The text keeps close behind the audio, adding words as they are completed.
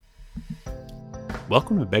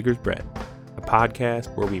Welcome to Beggar's Bread, a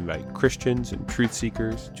podcast where we invite Christians and truth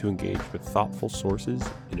seekers to engage with thoughtful sources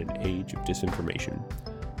in an age of disinformation.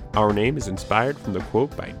 Our name is inspired from the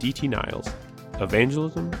quote by D.T. Niles: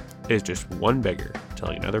 "Evangelism is just one beggar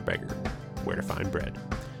telling another beggar where to find bread."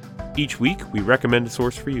 Each week, we recommend a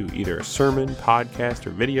source for you, either a sermon, podcast,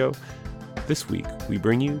 or video. This week, we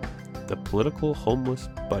bring you the Political Homeless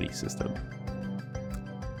Buddy System.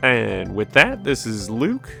 And with that, this is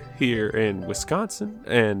Luke here in Wisconsin,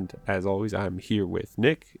 and as always, I'm here with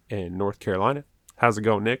Nick in North Carolina. How's it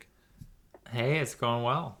going, Nick? Hey, it's going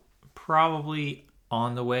well. Probably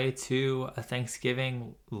on the way to a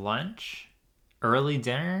Thanksgiving lunch, early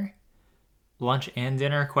dinner, lunch and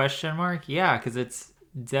dinner, question mark? Yeah, because it's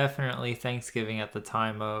definitely Thanksgiving at the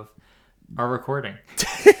time of our recording.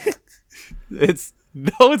 It's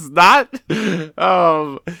not.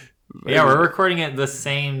 Yeah, we're recording it the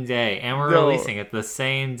same day, and we're releasing it the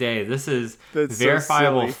same day. This is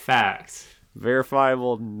verifiable fact.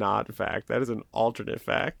 Verifiable not fact. That is an alternate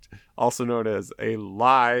fact, also known as a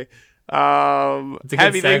lie. It's a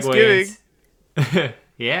happy Thanksgiving.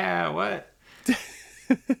 Yeah, what?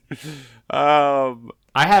 I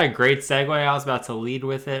had a great segue. I was about to lead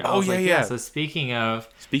with it. Yeah. So speaking of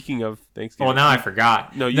Thanksgiving. Well, now I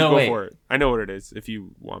forgot. No, go for it. I know what it is. If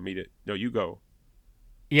you want me to, no, you go.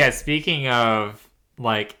 Yeah, speaking of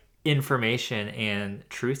like information and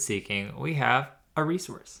truth seeking, we have a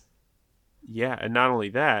resource. Yeah, and not only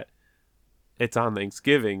that, it's on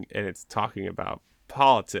Thanksgiving and it's talking about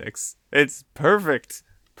politics. It's perfect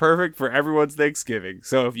for everyone's Thanksgiving.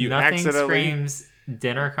 So if you Nothing accidentally screams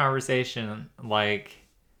dinner conversation like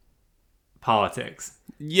politics.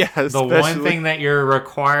 Yeah, the one thing that you're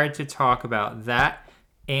required to talk about, that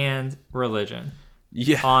and religion.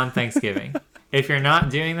 Yeah. On Thanksgiving. If you're not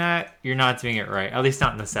doing that, you're not doing it right. At least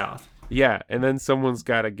not in the South. Yeah, and then someone's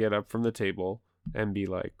got to get up from the table and be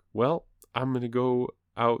like, "Well, I'm going to go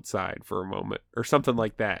outside for a moment," or something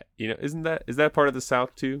like that. You know, is that part of the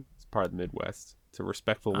South too? It's part of the Midwest. It's a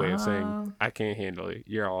respectful way of saying, "I can't handle it.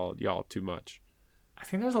 Y'all too much." I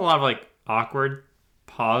think there's a lot of like awkward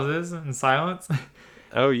pauses and silence.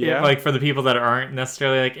 Oh yeah. Like for the people that aren't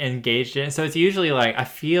necessarily like engaged in it. So it's usually like, I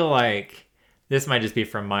feel like this might just be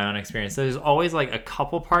from my own experience. So there's always like a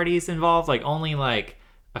couple parties involved, like only like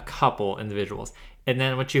a couple individuals. And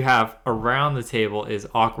then what you have around the table is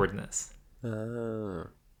awkwardness.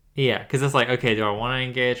 Yeah, because it's like, okay, do I want to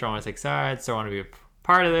engage? Do I want to take sides? Do I want to be a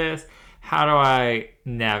part of this? How do I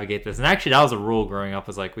navigate this? And actually, that was a rule growing up,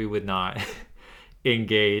 was like, we would not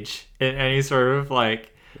engage in any sort of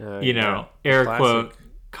like, air quote,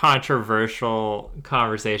 controversial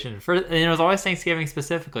conversation. And it was always Thanksgiving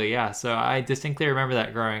specifically. Yeah, so I distinctly remember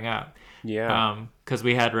that growing up. Yeah, because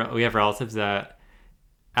we have relatives that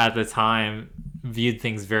at the time viewed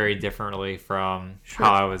things very differently from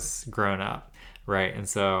how I was grown up, right? And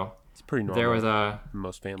so it's pretty normal. There was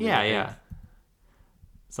most families. Yeah.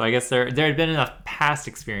 So I guess there had been enough past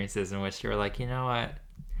experiences in which you were like, you know what,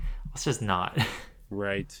 let's just not.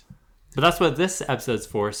 Right. But that's what this episode's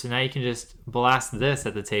for. So now you can just blast this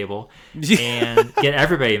at the table and get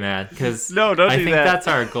everybody mad. Because I think that's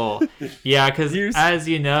our goal. Yeah, because as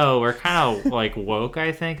you know, we're kind of like woke,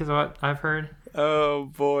 I think, is what I've heard. Oh,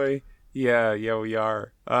 boy. Yeah, we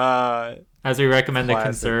are. As we recommend the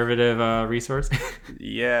conservative resource.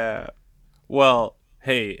 Yeah. Well,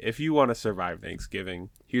 hey, if you want to survive Thanksgiving,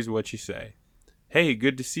 here's what you say. "Hey,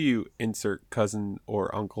 good to see you," insert cousin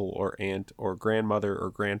or uncle or aunt or grandmother or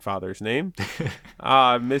grandfather's name.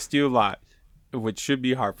 I missed you a lot, which should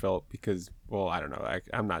be heartfelt because, well, I don't know.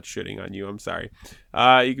 I'm not shitting on you. I'm sorry.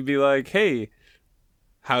 You could be like, "Hey,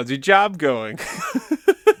 how's your job going?"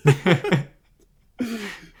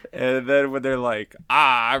 And then when they're like,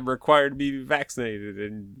 "I'm required to be vaccinated,"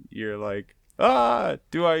 and you're like,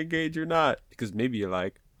 do I engage or not? Because maybe you're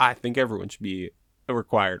like, "I think everyone should be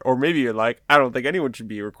required," or maybe you're like, "I don't think anyone should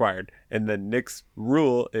be required." And then Nick's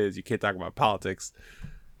rule is you can't talk about politics.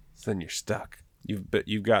 So then you're stuck.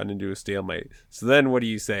 You've gotten into a stalemate. So then what do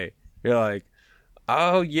you say? You're like,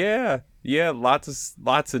 "Oh yeah, lots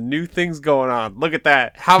of new things going on. Look at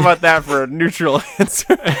that. How about that for a neutral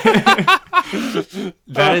answer?"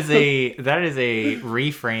 That is a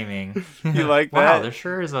reframing. You like that? Wow, there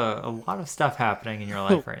sure is a lot of stuff happening in your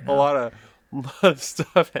life right now. A lot of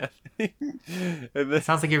stuff happening. And it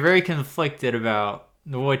sounds like you're very conflicted about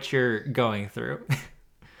what you're going through.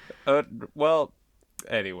 Well,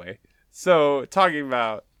 anyway. So, talking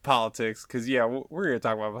about politics, because, we're going to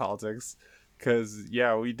talk about politics. Because,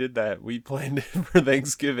 we did that. We planned it for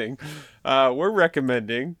Thanksgiving. We're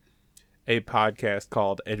recommending a podcast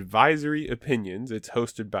called Advisory Opinions. It's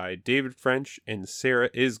hosted by David French and Sarah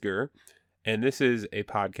Isgur. And this is a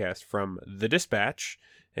podcast from The Dispatch.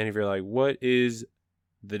 And if you're like, what is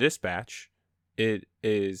The Dispatch? It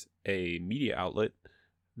is a media outlet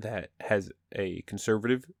that has a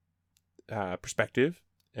conservative perspective.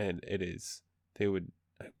 And it is, I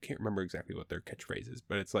can't remember exactly what their catchphrase is,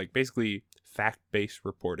 but it's like basically fact-based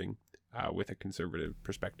reporting with a conservative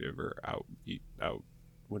perspective, or out,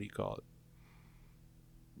 what do you call it?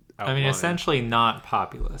 I mean, essentially not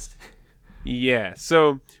populist. Yeah,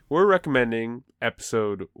 so we're recommending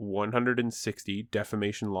episode 160,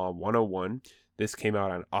 Defamation Law 101. This came out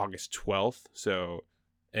on August 12th, so,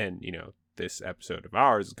 and, you know, this episode of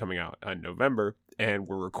ours is coming out on November, and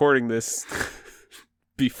we're recording this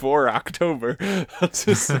before October. I'll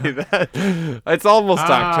just say that. It's almost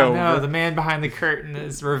October. No, the man behind the curtain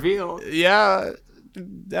is revealed. Yeah,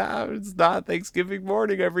 it's not Thanksgiving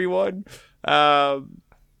morning, everyone.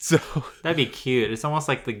 So that'd be cute. It's almost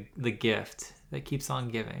like the gift that keeps on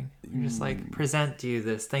giving. You're just like, present you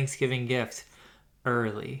this Thanksgiving gift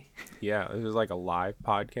early. Yeah, it was like a live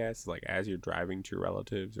podcast. Like as you're driving to your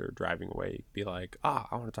relatives or driving away, be like, I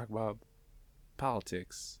want to talk about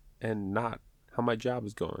politics and not how my job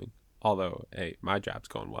is going. Although, hey, my job's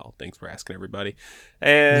going well. Thanks for asking, everybody.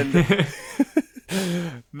 And I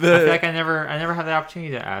feel like I never had the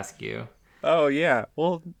opportunity to ask you. Oh yeah,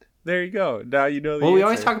 well. There you go. Now you know the Well, we answer.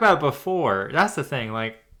 always talk about it before. That's the thing.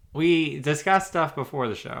 Like, we discuss stuff before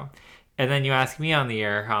the show. And then you ask me on the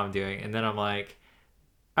air how I'm doing. And then I'm like,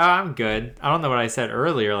 oh, I'm good. I don't know what I said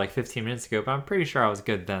earlier, like 15 minutes ago, but I'm pretty sure I was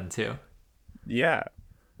good then, too. Yeah.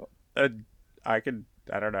 I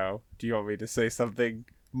don't know. Do you want me to say something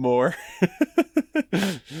more?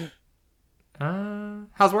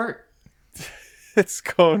 How's work? It's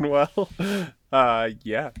going well.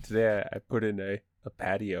 Yeah. Today I put in a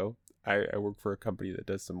patio. I work for a company that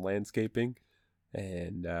does some landscaping,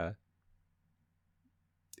 and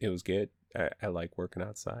it was good. I like working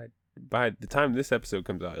outside. By the time this episode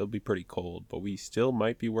comes out, it'll be pretty cold, but we still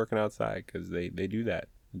might be working outside because they do that.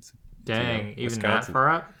 Dang, even Wisconsin. that far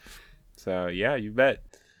up? So yeah, you bet.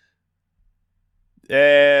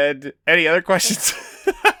 And any other questions?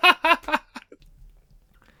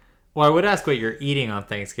 Well, I would ask what you're eating on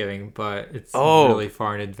Thanksgiving, but it's really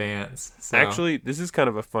far in advance. So. Actually, this is kind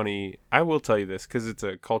of a funny... I will tell you this because it's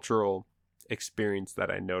a cultural experience that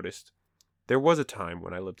I noticed. There was a time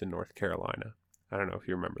when I lived in North Carolina. I don't know if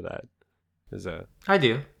you remember that. I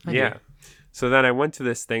do. I do. So then I went to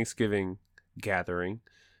this Thanksgiving gathering,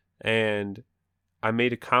 and I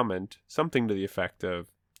made a comment, something to the effect of,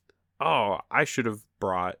 I should have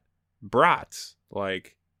brought brats,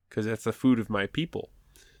 like, because that's the food of my people.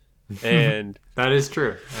 And that is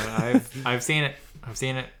true. I've seen it.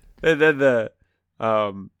 And then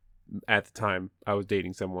at the time I was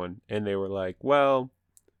dating someone, and they were like, well,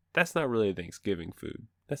 that's not really a Thanksgiving food.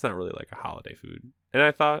 That's not really like a holiday food. And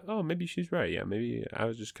I thought, maybe she's right. Yeah, maybe I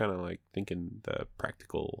was just kind of like thinking the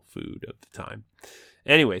practical food of the time.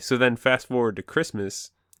 Anyway, so then fast forward to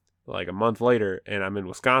Christmas, like a month later, and I'm in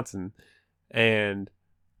Wisconsin, and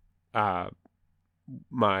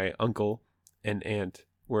my uncle and aunt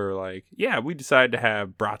were like, yeah, we decided to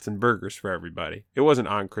have brats and burgers for everybody. It wasn't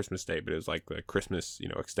on Christmas Day, but it was like the Christmas,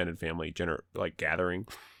 extended family gathering.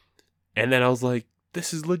 And then I was like,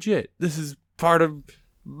 this is legit. This is part of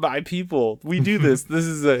my people. We do this. This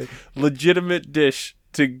is a legitimate dish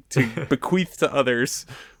to bequeath to others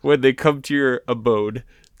when they come to your abode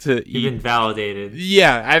to eat. You've been validated.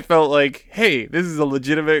 Yeah, I felt like, hey, this is a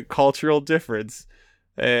legitimate cultural difference.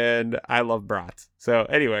 And I love brats. So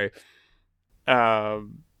anyway... so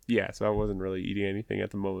I wasn't really eating anything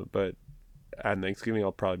at the moment, but on Thanksgiving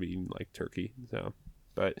I'll probably be eating like turkey. So,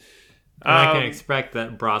 but I can expect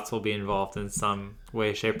that brats will be involved in some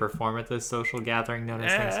way, shape, or form at this social gathering known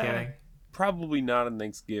as Thanksgiving. Probably not on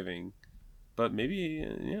Thanksgiving, but maybe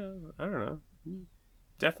I don't know.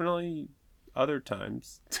 Definitely other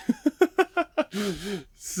times.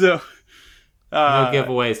 So. No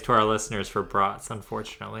giveaways to our listeners for brats,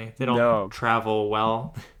 unfortunately. They don't travel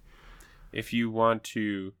well. If you want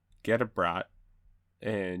to get a brat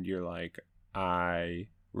and you're like, I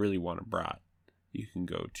really want a brat, you can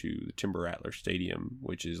go to the Timber Rattler Stadium,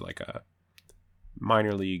 which is like a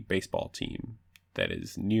minor league baseball team that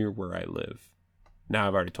is near where I live. Now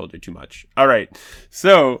I've already told you too much. All right.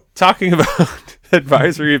 So talking about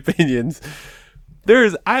advisory opinions,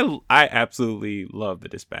 I absolutely love the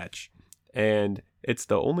Dispatch, and it's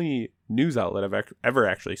the only news outlet I've ever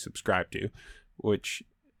actually subscribed to, which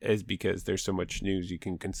is because there's so much news you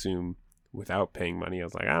can consume without paying money. I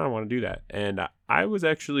was like, I don't want to do that. And I was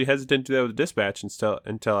actually hesitant to do that with the Dispatch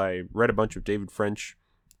until I read a bunch of David French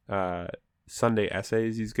Sunday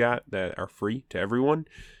essays he's got that are free to everyone.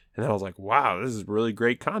 And then I was like, wow, this is really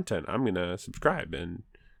great content. I'm going to subscribe and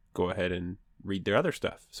go ahead and read their other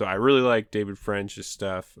stuff. So I really like David French's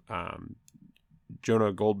stuff.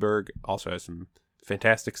 Jonah Goldberg also has some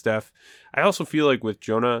fantastic stuff. I also feel like with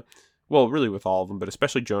Jonah, well, really with all of them, but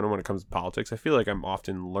especially Jonah when it comes to politics, I feel like I'm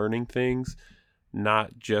often learning things,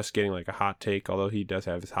 not just getting like a hot take, although he does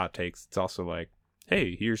have his hot takes. It's also like,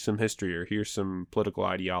 hey, here's some history, or here's some political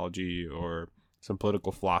ideology or some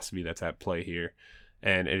political philosophy that's at play here.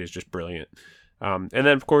 And it is just brilliant. And then,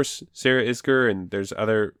 of course, Sarah Isker, and there's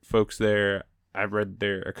other folks there. I've read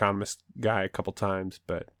their Economist guy a couple times,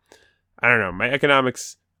 but I don't know. My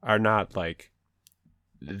economics are not like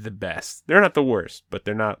the best. They're not the worst, but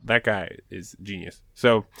they're not. That guy is genius.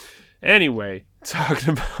 So anyway,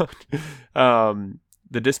 talking about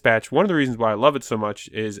the Dispatch, one of the reasons why I love it so much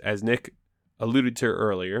is, as Nick alluded to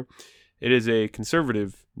earlier, it is a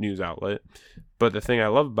conservative news outlet. But the thing I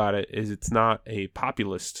love about it is it's not a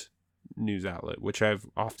populist news outlet, which I've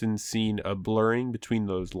often seen a blurring between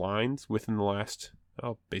those lines within the last,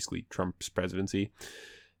 basically Trump's presidency.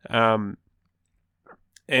 And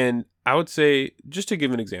I would say, just to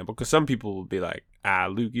give an example, because some people will be like,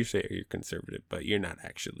 Luke, you say you're conservative, but you're not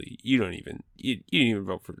actually, you didn't even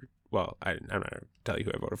vote for, well, I'm not going to tell you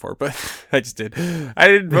who I voted for, but I just did. I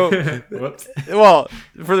didn't vote. Whoops. Well,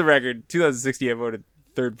 for the record, 2016, I voted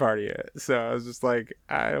third party. So I was just like,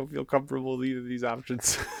 I don't feel comfortable with either of these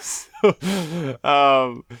options.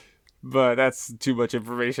 But that's too much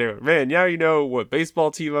information. Man, now you know what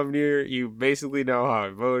baseball team I'm near. You basically know how I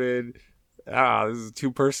voted. This is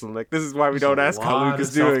too personal. Like, this is why we don't ask how Luke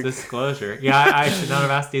is doing. Disclosure. Yeah, I should not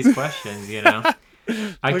have asked these questions, you know.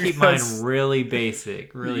 I keep mine really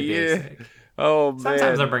basic, basic. Oh, man.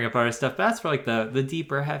 Sometimes I bring up other stuff, but that's for like the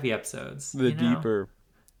deeper, heavy episodes. Deeper.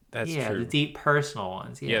 That's true. Yeah, the deep personal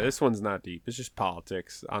ones. Yeah, this one's not deep. It's just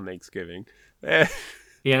politics on Thanksgiving. Yeah,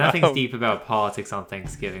 nothing's deep about politics on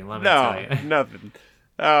Thanksgiving, let me tell you. Nothing.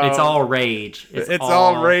 It's all rage. It's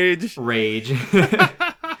all rage. Rage.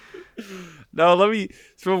 No,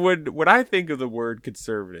 so when I think of the word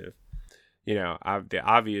conservative, you know, the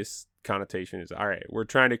obvious connotation is, all right, we're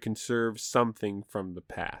trying to conserve something from the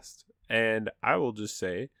past. And I will just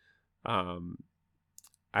say,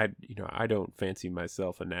 I don't fancy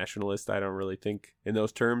myself a nationalist. I don't really think in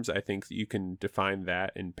those terms. I think you can define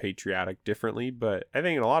that and patriotic differently, but I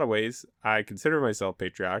think in a lot of ways I consider myself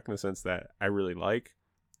patriotic in the sense that I really like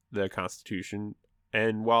the Constitution.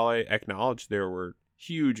 And while I acknowledge there were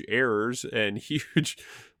huge errors and huge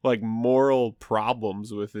like moral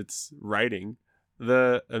problems with its writing,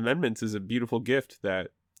 the amendments is a beautiful gift that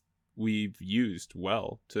we've used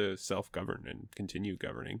well to self-govern and continue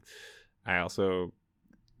governing. I also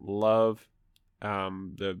love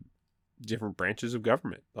the different branches of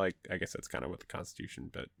government. Like, I guess that's kind of what the Constitution,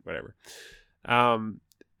 but whatever. And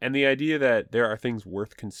the idea that there are things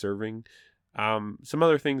worth conserving. Some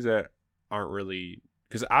other things that aren't really,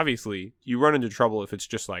 because obviously you run into trouble if it's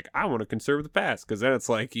just like, I want to conserve the past, because then it's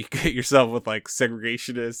like you get yourself with like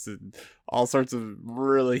segregationists and all sorts of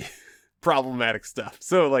really problematic stuff.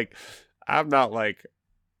 So like, I'm not like,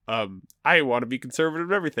 I want to be conservative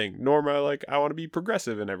in everything, nor am I like, I want to be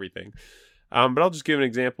progressive in everything. But I'll just give an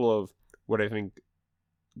example of what I think.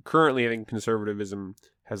 Currently, I think conservatism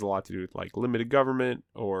has a lot to do with like limited government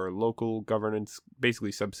or local governance,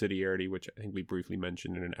 basically subsidiarity, which I think we briefly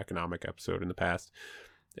mentioned in an economic episode in the past.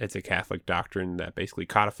 It's a Catholic doctrine that basically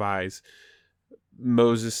codifies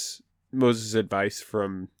Moses' advice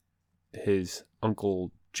from his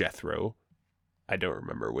uncle Jethro. I don't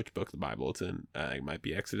remember which book of the Bible it's in. It might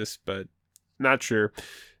be Exodus, but not sure.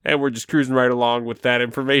 And we're just cruising right along with that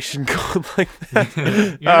information going like that.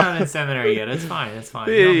 You're not in seminary yet. It's fine. It's fine.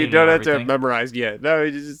 You don't have to have memorized yet. No,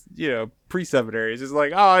 it's just, pre-seminary. It's just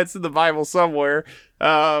like, oh, it's in the Bible somewhere.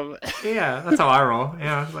 Yeah, that's how I roll.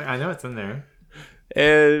 Yeah, like, I know it's in there.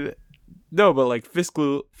 And no, but like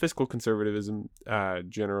fiscal conservatism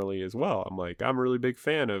generally as well. I'm a really big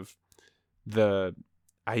fan of the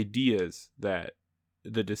ideas that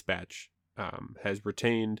the Dispatch has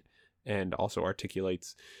retained and also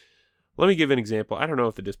articulates. Let me give an example. I don't know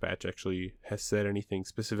if the Dispatch actually has said anything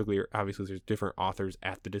specifically, or obviously there's different authors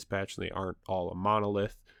at the Dispatch and they aren't all a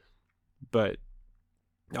monolith, but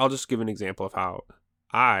I'll just give an example of how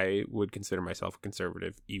I would consider myself a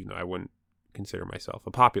conservative, even though I wouldn't consider myself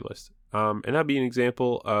a populist. And that'd be an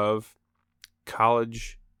example of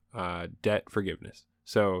college debt forgiveness.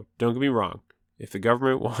 So don't get me wrong. If the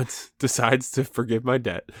government decides to forgive my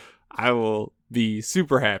debt, I will be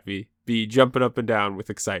super happy, be jumping up and down with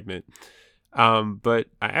excitement. But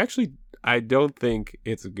I don't think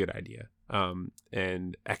it's a good idea.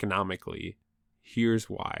 And economically, here's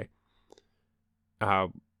why.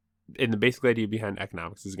 and the basic idea behind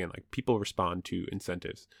economics is, again, like, people respond to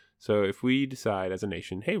incentives. So if we decide as a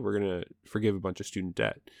nation, hey, we're going to forgive a bunch of student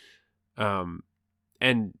debt.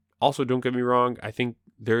 And also, don't get me wrong, I think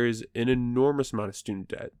there is an enormous amount of student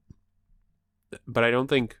debt, but I don't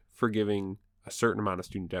think forgiving a certain amount of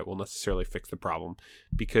student debt will necessarily fix the problem,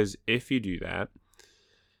 because if you do that,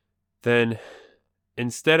 then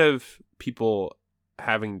instead of people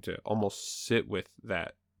having to almost sit with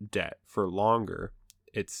that debt for longer,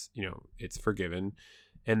 it's forgiven,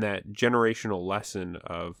 and that generational lesson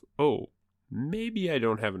of, oh, maybe I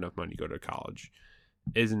don't have enough money to go to college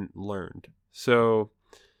isn't learned. So,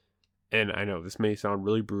 and I know this may sound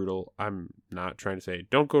really brutal. I'm not trying to say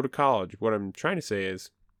don't go to college. What I'm trying to say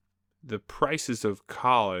is the prices of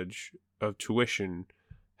college, of tuition,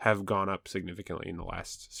 have gone up significantly in the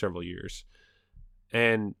last several years.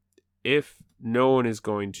 And if no one is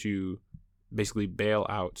going to basically bail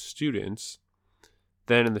out students,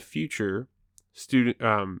 then in the future,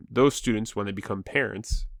 those students, when they become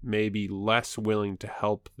parents, may be less willing to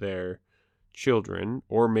help their children,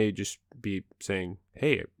 or may just be saying,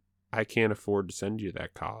 hey, I can't afford to send you to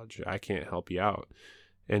that college. I can't help you out.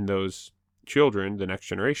 And those children, the next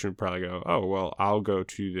generation, would probably go, oh, well, I'll go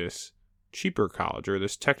to this cheaper college or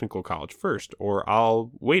this technical college first, or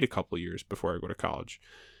I'll wait a couple of years before I go to college.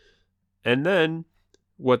 And then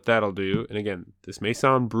what that'll do, and again, this may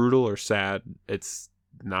sound brutal or sad. It's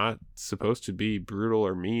not supposed to be brutal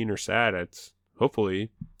or mean or sad. It's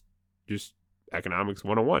hopefully just economics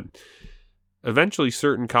 101. Eventually,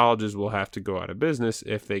 certain colleges will have to go out of business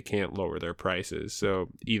if they can't lower their prices. So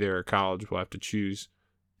either a college will have to choose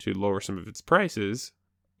to lower some of its prices,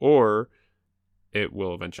 or it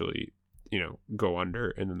will eventually, go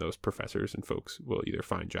under, and then those professors and folks will either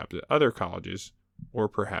find jobs at other colleges, or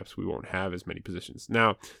perhaps we won't have as many positions.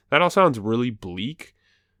 Now, that all sounds really bleak,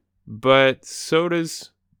 but so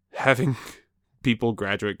does having people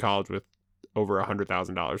graduate college with over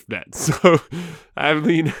 $100,000 debt. So, I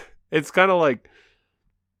mean, it's kind of like,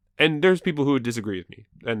 and there's people who would disagree with me,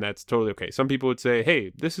 and that's totally okay. Some people would say,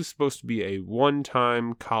 hey, this is supposed to be a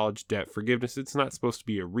one-time college debt forgiveness. It's not supposed to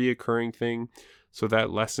be a reoccurring thing, so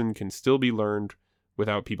that lesson can still be learned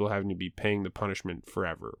without people having to be paying the punishment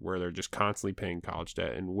forever, where they're just constantly paying college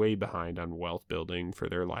debt and way behind on wealth building for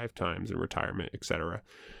their lifetimes and retirement, etc.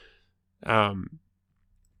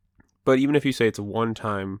 But even if you say it's a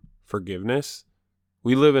one-time forgiveness,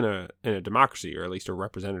 we live in a democracy, or at least a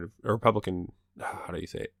Republican, how do you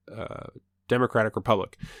say it? Democratic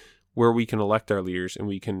republic, where we can elect our leaders and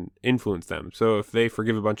we can influence them. So if they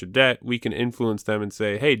forgive a bunch of debt, we can influence them and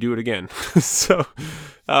say, hey, do it again. So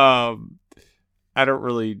I don't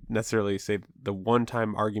really necessarily say the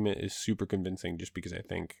one-time argument is super convincing, just because I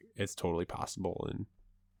think it's totally possible, and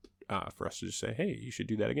for us to just say, hey, you should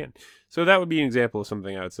do that again. So that would be an example of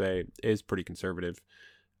something I would say is pretty conservative,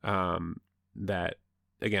 that,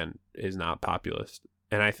 again, is not populist.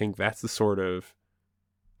 And I think that's the sort of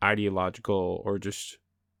ideological, or just,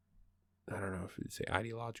 I don't know if you'd say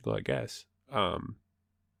ideological, I guess,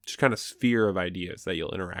 just kind of sphere of ideas that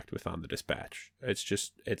you'll interact with on the Dispatch.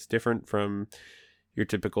 It's different from your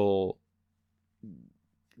typical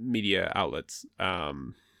media outlets.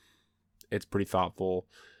 It's pretty thoughtful.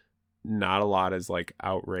 Not a lot is like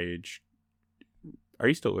outrage. Are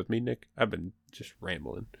you still with me, Nick? I've been just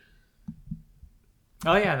rambling.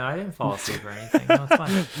 Oh yeah, no, I didn't fall asleep or anything. No, it's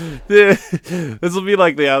fine. This will be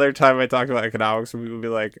like the other time I talked about economics, and people will be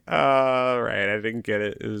like, right, I didn't get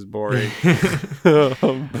it. It was boring.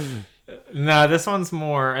 No, this one's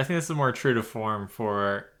more, I think this is more true to form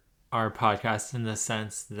for our podcast, in the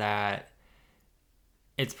sense that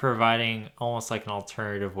it's providing almost like an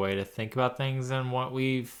alternative way to think about things than what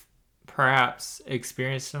we've perhaps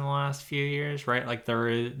experienced in the last few years, right? Like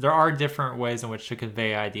there are different ways in which to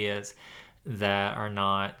convey ideas that are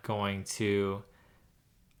not going to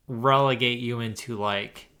relegate you into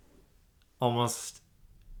like almost,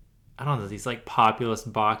 I don't know, these like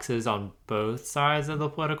populist boxes on both sides of the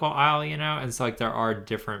political aisle, and so like there are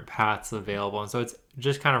different paths available, and so it's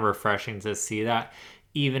just kind of refreshing to see that,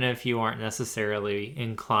 even if you aren't necessarily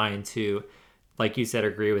inclined to, like you said,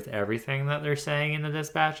 agree with everything that they're saying in the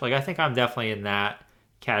Dispatch. Like I think I'm definitely in that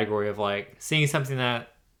category of like seeing something that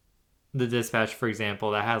the Dispatch, for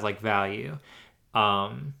example, that has like value, that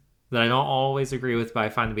I don't always agree with, but I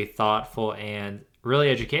find to be thoughtful and really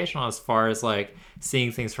educational, as far as like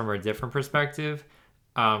seeing things from a different perspective.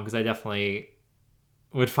 Because I definitely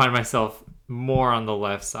would find myself more on the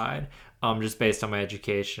left side, just based on my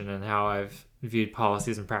education and how I've viewed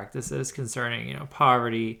policies and practices concerning,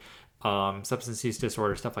 poverty, substance use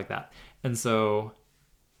disorder, stuff like that. And so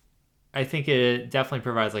I think it definitely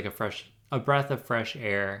provides like a breath of fresh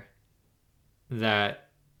air that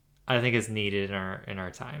I think is needed in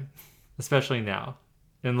our time, especially now,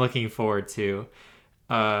 and looking forward to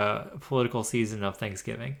political season of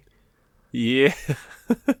Thanksgiving. Yeah.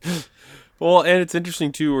 Well, and it's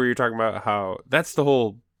interesting too, where you're talking about how that's the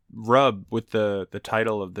whole rub with the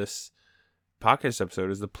title of this podcast episode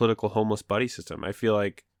is the political homeless buddy system. I feel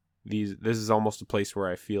like this is almost a place where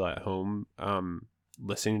I feel at home,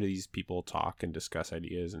 listening to these people talk and discuss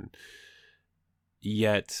ideas, and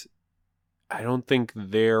yet I don't think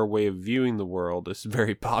their way of viewing the world is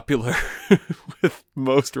very popular with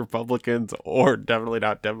most Republicans, or definitely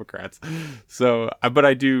not Democrats. So, but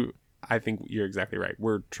I think you're exactly right.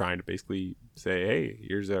 We're trying to basically say, hey,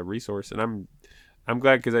 here's a resource. And I'm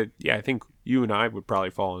glad, because I think you and I would probably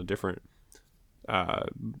fall in a different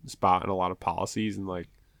spot in a lot of policies, and like,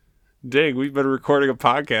 dang, we've been recording a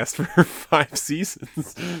podcast for 5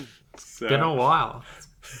 seasons. So, been a while.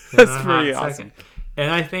 That's pretty awesome.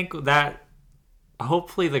 And I think that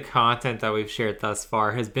hopefully the content that we've shared thus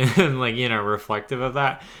far has been like, reflective of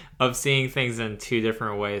that, of seeing things in 2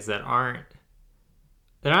 different ways they're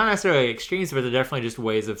not necessarily extremes, but they're definitely just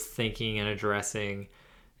ways of thinking and addressing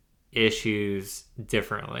issues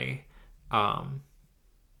differently,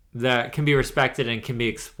 that can be respected and can be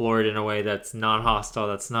explored in a way that's non-hostile,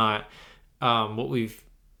 that's not what we've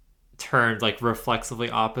termed like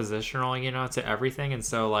reflexively oppositional, to everything. And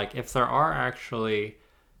so like, if there are actually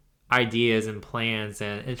ideas and plans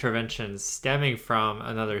and interventions stemming from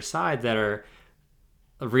another side that are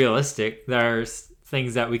realistic, there's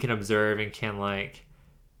things that we can observe and can like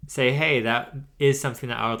say, hey, that is something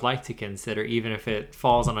that I would like to consider, even if it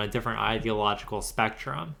falls on a different ideological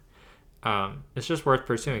spectrum. It's just worth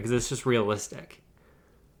pursuing because it's just realistic.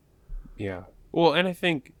 Yeah. Well, and I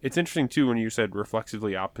think it's interesting too when you said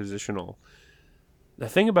reflexively oppositional. The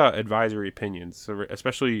thing about advisory opinions, so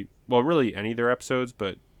especially, well, really any of their episodes,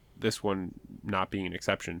 but this one not being an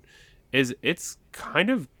exception, is it's kind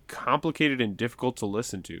of complicated and difficult to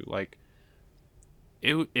listen to. Like,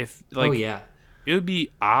 oh yeah, it would be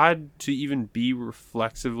odd to even be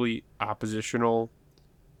reflexively oppositional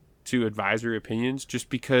to advisory opinions, just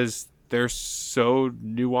because they're so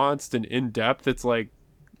nuanced and in depth. It's like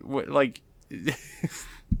like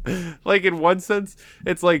in one sense,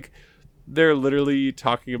 it's like they're literally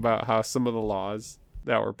talking about how some of the laws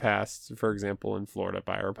that were passed, for example, in Florida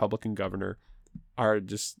by a Republican governor, are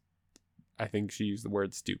just, I think she used the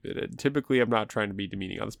word stupid. And typically I'm not trying to be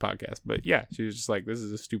demeaning on this podcast, but yeah, she was just like, this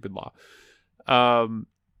is a stupid law.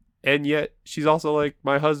 And yet she's also like,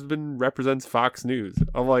 my husband represents Fox News.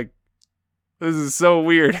 I'm like, this is so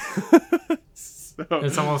weird.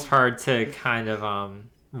 It's almost hard to kind of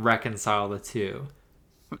reconcile the two.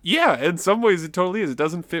 Yeah, in some ways it totally is. It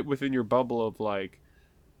doesn't fit within your bubble of like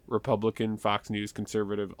Republican, Fox News,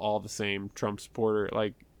 conservative, all the same, Trump supporter.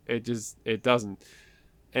 Like, it doesn't.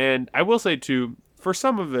 And I will say too, for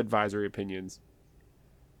some of the advisory opinions,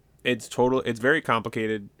 it's very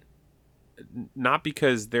complicated. Not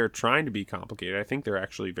because they're trying to be complicated. I think they're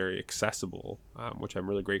actually very accessible, which I'm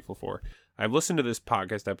really grateful for. I've listened to this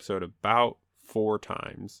podcast episode about 4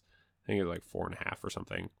 times. I think it was like 4.5 or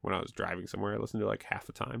something. When I was driving somewhere, I listened to like half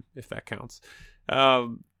a time, if that counts.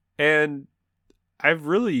 And I've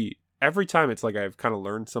really, every time it's like I've kind of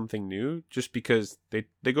learned something new, just because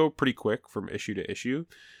they go pretty quick from issue to issue.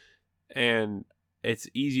 And it's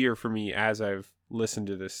easier for me as I've listened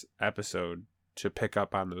to this episode to pick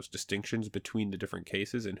up on those distinctions between the different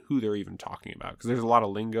cases and who they're even talking about, because there's a lot of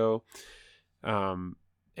lingo.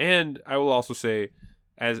 And I will also say,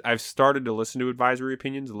 as I've started to listen to advisory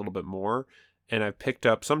opinions a little bit more, and I've picked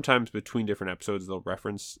up sometimes between different episodes, they'll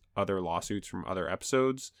reference other lawsuits from other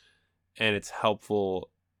episodes, and it's helpful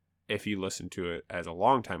if you listen to it as a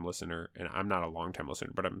longtime listener. And I'm not a longtime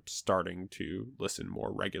listener, but I'm starting to listen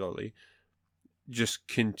more regularly. Just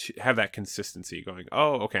have that consistency going,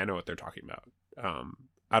 oh, okay, I know what they're talking about.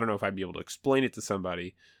 I don't know if I'd be able to explain it to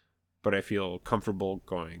somebody, but I feel comfortable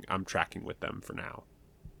going, I'm tracking with them for now.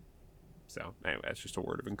 So anyway, that's just a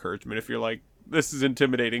word of encouragement if you're like, this is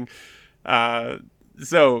intimidating. And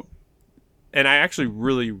I actually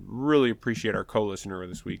really, really appreciate our co-listener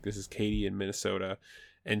this week. This is Katie in Minnesota,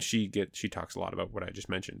 and she talks a lot about what I just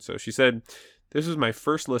mentioned. So she said, this was my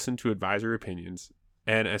first listen to advisory opinions,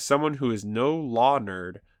 and as someone who is no law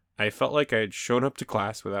nerd, I felt like I had shown up to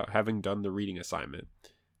class without having done the reading assignment.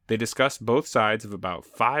 They discussed both sides of about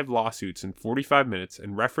 5 lawsuits in 45 minutes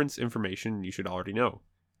and reference information you should already know.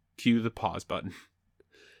 Cue the pause button.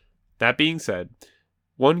 That being said,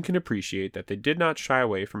 one can appreciate that they did not shy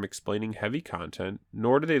away from explaining heavy content,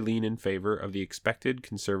 nor do they lean in favor of the expected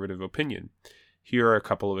conservative opinion. Here are a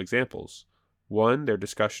couple of examples. One, their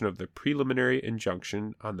discussion of the preliminary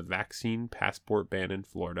injunction on the vaccine passport ban in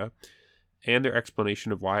Florida, and their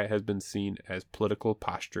explanation of why it has been seen as political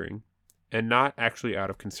posturing, and not actually out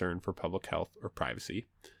of concern for public health or privacy.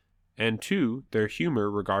 And two, their humor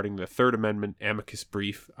regarding the Third Amendment amicus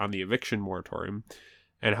brief on the eviction moratorium,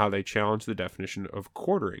 and how they challenge the definition of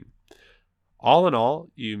quartering. All in all,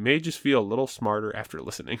 you may just feel a little smarter after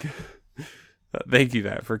listening. Thank you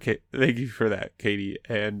for that, Katie.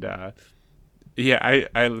 And yeah,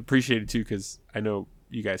 I appreciate it too, because I know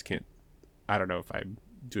you guys can't. I don't know if I'm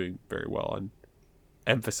doing very well on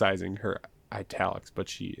emphasizing her italics, but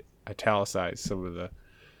she italicized some of the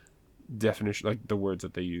definition, like the words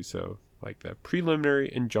that they use. So, like the preliminary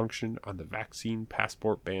injunction on the vaccine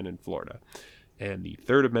passport ban in Florida, and the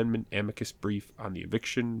Third Amendment amicus brief on the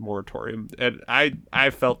eviction moratorium. And I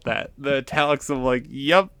felt that the italics. I'm like,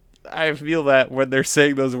 yep, I feel that when they're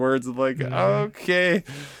saying those words. I'm like, okay,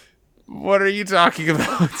 what are you talking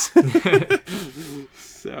about?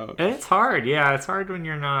 So, and it's hard. Yeah, it's hard when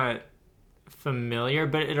you're not familiar,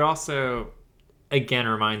 but it also, again,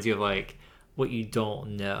 reminds you of like what you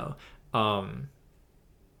don't know. And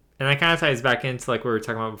that kind of ties back into like what we were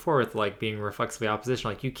talking about before with like being reflexively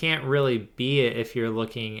oppositional. Like you can't really be it if you're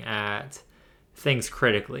looking at things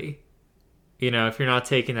critically. You know, if you're not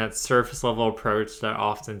taking that surface level approach that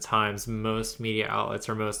oftentimes most media outlets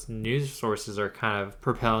or most news sources are kind of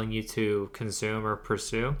propelling you to consume or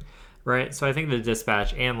pursue, right? So I think the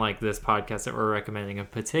Dispatch and like this podcast that we're recommending in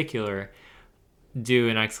particular do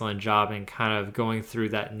an excellent job in kind of going through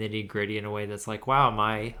that nitty gritty in a way that's like, wow,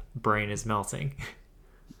 my brain is melting.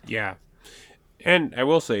 Yeah. And I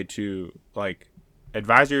will say too, like,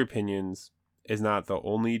 Advisory Opinions is not the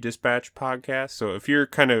only Dispatch podcast. So if you're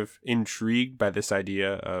kind of intrigued by this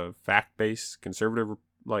idea of fact-based conservative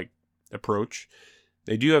like approach,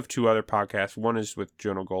 they do have two other podcasts. One is with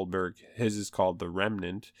Jonah Goldberg. His is called The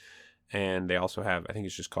Remnant. And they also have, I think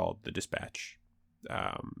it's just called The Dispatch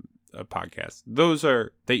a podcast.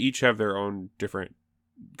 They each have their own different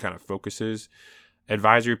kind of focuses.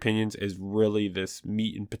 Advisory Opinions is really this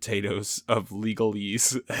meat and potatoes of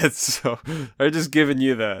legalese. And so they're just giving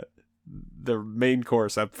you the main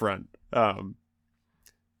course up front.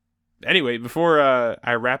 Anyway, before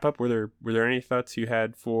I wrap up, were there any thoughts you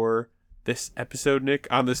had for this episode, Nick,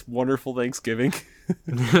 on this wonderful Thanksgiving?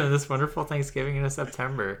 This wonderful Thanksgiving in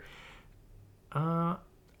September. I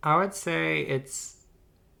would say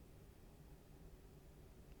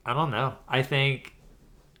I don't know. I think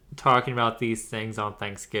talking about these things on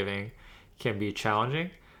Thanksgiving can be challenging.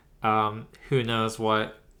 Who knows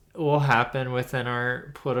what will happen within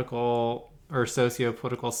our political or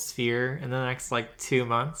socio-political sphere in the next 2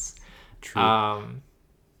 months. True. A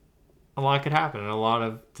lot could happen and a lot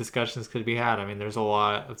of discussions could be had. I mean, there's a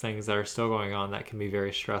lot of things that are still going on that can be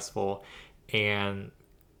very stressful and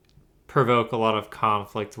provoke a lot of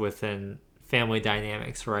conflict within family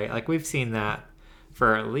dynamics, right? Like we've seen that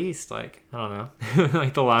for at least I don't know,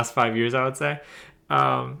 the last 5 years, I would say.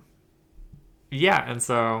 Yeah. And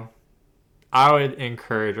so I would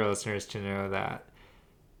encourage our listeners to know that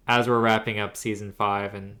as we're wrapping up season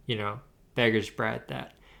 5 and, Beggar's Bread,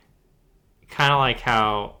 that kind of like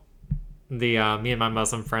how the Me and My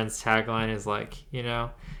Muslim Friends tagline is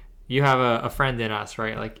you have a friend in us,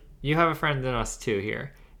 right? Like you have a friend in us too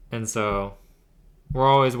here. And so we're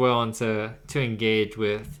always willing to engage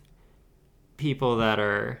with people that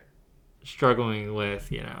are struggling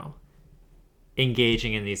with,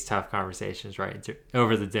 engaging in these tough conversations, right?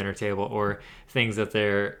 Over the dinner table or things that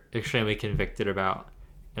they're extremely convicted about.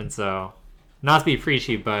 And so, not to be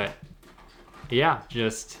preachy, but yeah,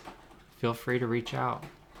 just feel free to reach out.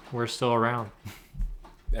 We're still around.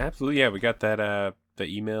 Absolutely. Yeah, we got that, the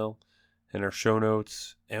email in our show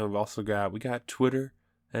notes. And we got Twitter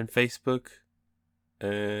and Facebook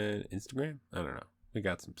and Instagram. I don't know. We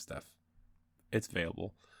got some stuff. It's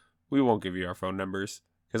available. We won't give you our phone numbers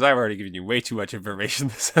because I've already given you way too much information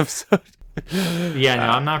this episode. Yeah, no,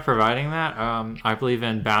 I'm not providing that. I believe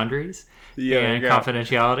in boundaries and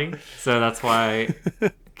confidentiality. So that's why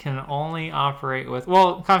I can only operate with...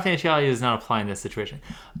 Well, confidentiality does not apply in this situation.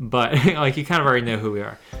 But you kind of already know who we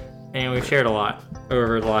are. And we've shared a lot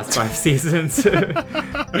over the last 5 seasons.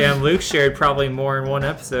 And Luke shared probably more in one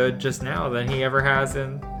episode just now than he ever has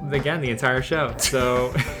in, again, the entire show.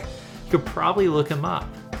 So... could probably look him up.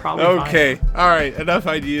 Okay. All right. Enough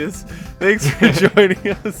ideas. Thanks for joining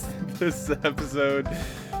us this episode.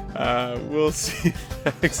 We'll see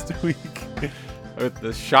you next week with the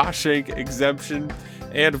Shawshank exemption.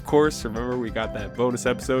 And of course, remember we got that bonus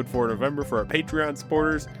episode for November for our Patreon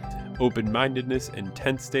supporters. Open-mindedness and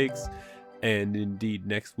tent stakes. And indeed,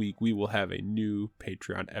 next week we will have a new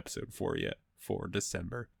Patreon episode for you for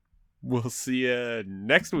December. We'll see you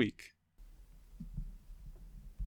next week.